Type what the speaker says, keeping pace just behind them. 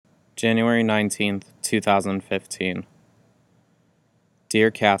January 19th, 2015.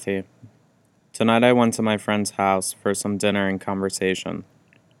 Dear Kathy, tonight I went to my friend's house for some dinner and conversation.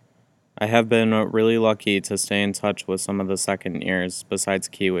 I have been really lucky to stay in touch with some of the second years besides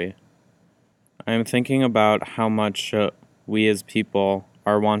Kiwi. I am thinking about how much we as people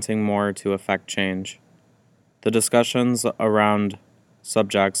are wanting more to affect change. The discussions around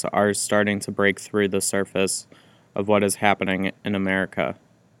subjects are starting to break through the surface of what is happening in America.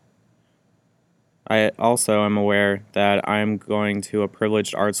 I also am aware that I am going to a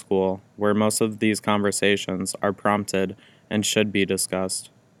privileged art school where most of these conversations are prompted and should be discussed.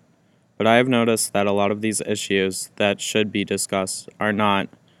 But I have noticed that a lot of these issues that should be discussed are not,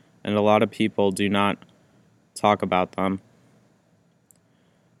 and a lot of people do not talk about them.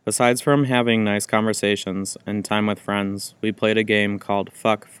 Besides from having nice conversations and time with friends, we played a game called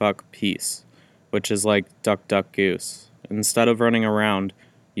Fuck Fuck Peace, which is like Duck Duck Goose. Instead of running around,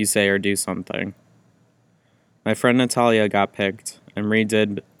 you say or do something. My friend Natalia got picked and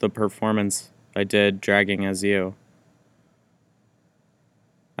redid the performance I did dragging as you.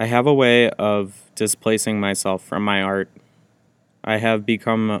 I have a way of displacing myself from my art. I have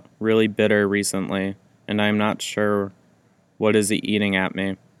become really bitter recently, and I am not sure what is eating at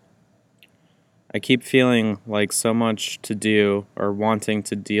me. I keep feeling like so much to do or wanting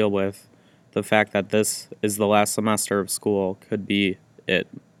to deal with the fact that this is the last semester of school could be it.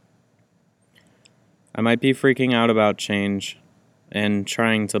 I might be freaking out about change and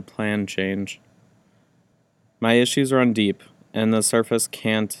trying to plan change. My issues run deep, and the surface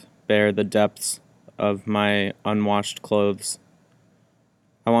can't bear the depths of my unwashed clothes.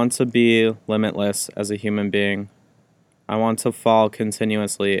 I want to be limitless as a human being. I want to fall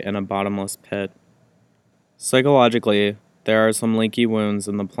continuously in a bottomless pit. Psychologically, there are some leaky wounds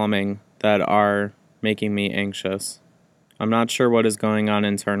in the plumbing that are making me anxious. I'm not sure what is going on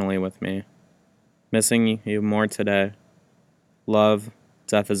internally with me. Missing you more today. Love,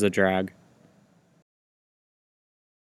 death is a drag.